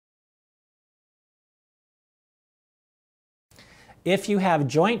If you have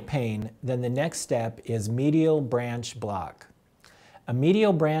joint pain, then the next step is medial branch block. A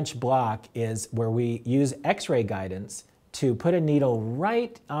medial branch block is where we use X-ray guidance to put a needle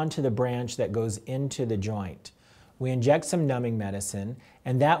right onto the branch that goes into the joint. We inject some numbing medicine,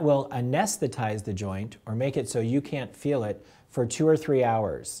 and that will anesthetize the joint or make it so you can't feel it for 2 or 3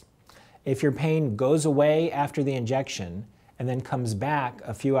 hours. If your pain goes away after the injection and then comes back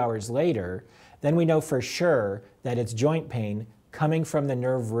a few hours later, then we know for sure that it's joint pain coming from the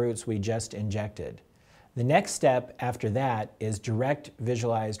nerve roots we just injected. The next step after that is direct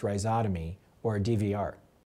visualized rhizotomy, or DVR.